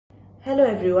Hello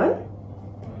everyone.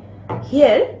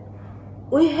 Here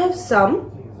we have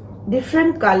some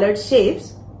different colored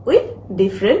shapes with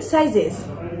different sizes.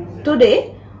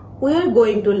 Today we are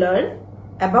going to learn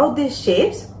about these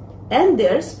shapes and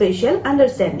their special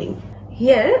understanding.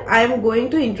 Here I am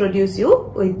going to introduce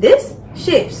you with these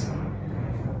shapes.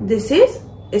 This is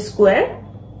a square,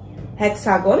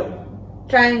 hexagon,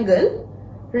 triangle,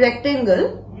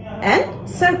 rectangle and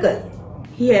circle.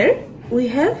 Here we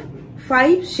have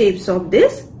 5 shapes of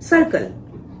this circle.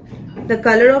 The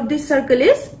color of this circle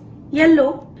is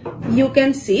yellow. You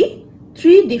can see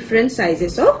 3 different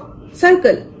sizes of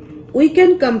circle. We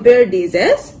can compare these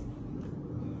as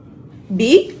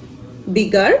big,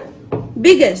 bigger,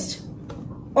 biggest,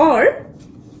 or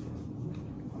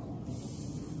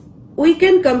we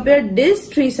can compare these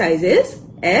 3 sizes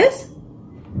as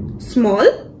small,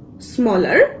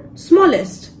 smaller,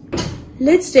 smallest.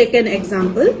 Let's take an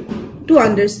example to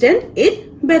understand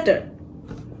it better.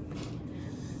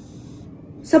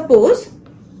 Suppose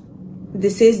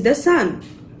this is the sun,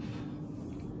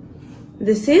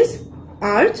 this is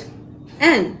earth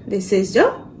and this is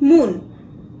the moon.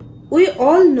 We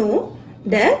all know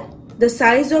that the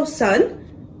size of sun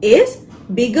is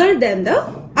bigger than the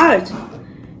earth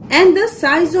and the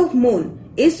size of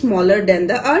moon is smaller than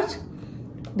the earth.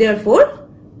 Therefore,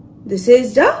 this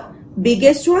is the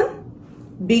biggest one,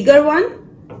 bigger one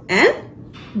and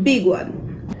big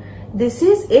one. This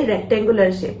is a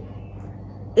rectangular shape.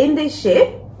 In this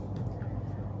shape,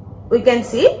 we can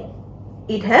see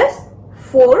it has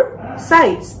 4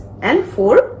 sides and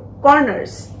 4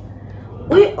 corners.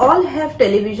 We all have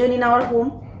television in our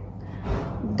home.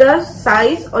 The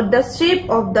size or the shape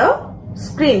of the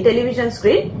screen, television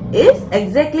screen, is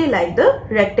exactly like the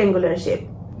rectangular shape.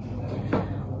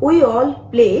 We all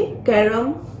play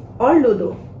carom or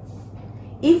ludo.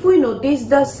 If we notice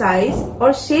the size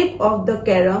or shape of the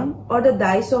carom or the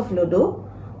dice of ludo,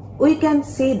 we can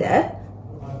see that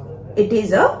it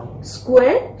is a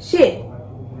square shape.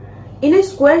 In a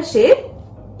square shape,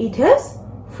 it has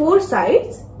 4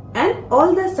 sides and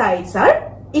all the sides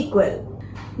are equal.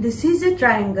 This is a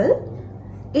triangle.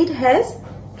 It has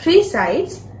 3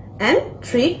 sides and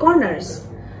 3 corners.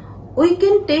 We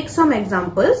can take some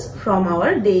examples from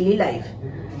our daily life,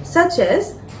 such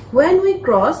as when we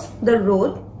cross the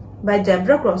road by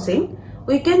zebra crossing,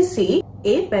 we can see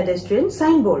a pedestrian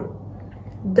signboard.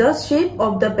 The shape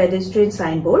of the pedestrian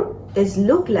signboard is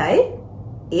look like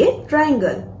a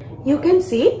triangle. You can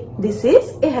see this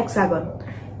is a hexagon.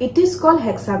 It is called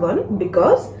hexagon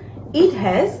because it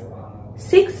has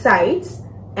 6 sides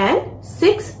and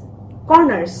 6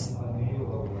 corners.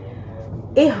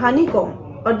 A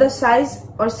honeycomb or the size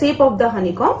or shape of the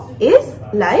honeycomb is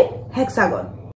like hexagon.